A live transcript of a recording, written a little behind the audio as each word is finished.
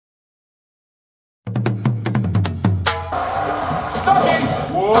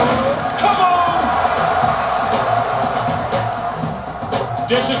come on!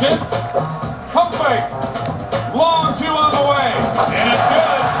 Dishes it. Pump fake. Long two on the way. And it's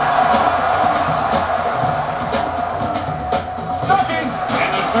good. Stucking.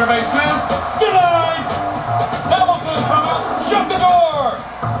 And the survey says, denied! Hamilton's come out. Shut the door!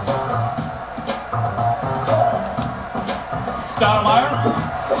 Stoudemire.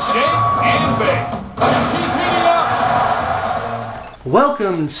 Shake and bake. He's heating up.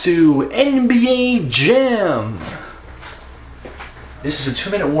 Welcome to NBA Jam. This is a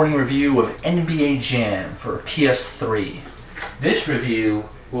 2-minute warning review of NBA Jam for PS3. This review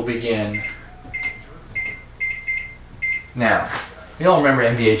will begin now. We all remember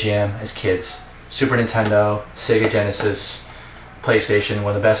NBA Jam as kids. Super Nintendo, Sega Genesis, PlayStation,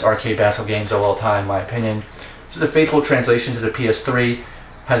 one of the best arcade basketball games of all time, in my opinion. This is a faithful translation to the PS3.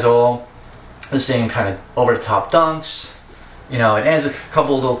 Has all the same kind of over-the-top dunks. You know, it adds a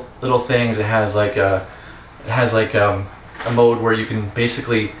couple little things. It has like a mode where you can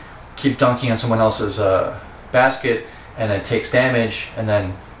basically keep dunking on someone else's basket, and it takes damage. And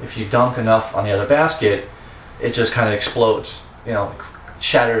then if you dunk enough on the other basket, it just kind of explodes. You know,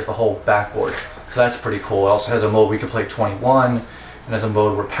 shatters the whole backboard. So that's pretty cool. It also has a mode where you can play 21, and has a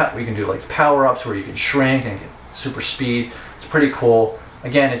mode where we can do like power-ups where you can shrink and get super speed. It's pretty cool.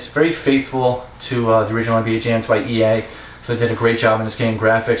 Again, it's very faithful to the original NBA Jam. It's by EA, so they did a great job in this game.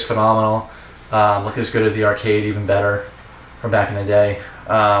 Graphics phenomenal. Look as good as the arcade, even better from back in the day.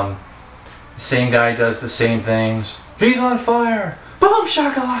 The same guy does the same things. He's on fire! Boom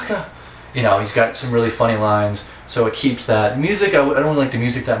shakalaka! You know, he's got some really funny lines, so it keeps that. The music, I don't really like the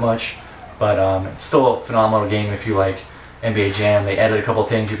music that much, but it's still a phenomenal game if you like NBA Jam. They added a couple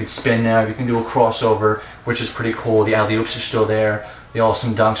things. You can spin now. You can do a crossover, which is pretty cool. The alley-oops are still there. The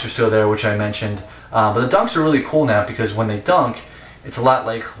awesome dunks are still there, which I mentioned. But the dunks are really cool now because when they dunk, it's a lot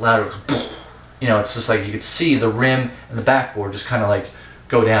like louder. You know, it's just like you could see the rim and the backboard just kind of like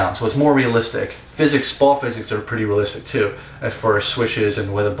go down. So it's more realistic. Ball physics are pretty realistic too, as far as switches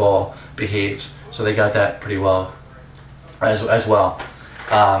and where the ball behaves. So they got that pretty well as well.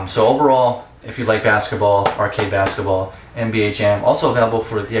 So overall, if you like basketball, arcade basketball, NBA Jam, also available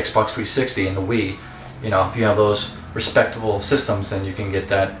for the Xbox 360 and the Wii. You know, if you have those respectable systems, then you can get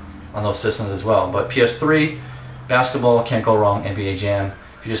that on those systems as well. But PS3, basketball, can't go wrong. NBA Jam.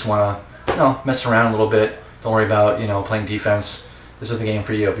 If you just want to, you know, mess around a little bit, don't worry about, you know, playing defense. This is the game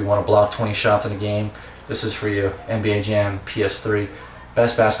for you. If you want to block 20 shots in a game, this is for you. NBA Jam, PS3,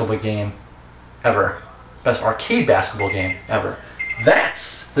 best basketball game ever. Best arcade basketball game ever.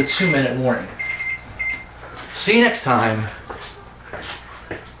 That's the 2-minute warning. See you next time.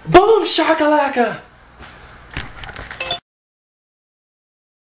 Boom shakalaka!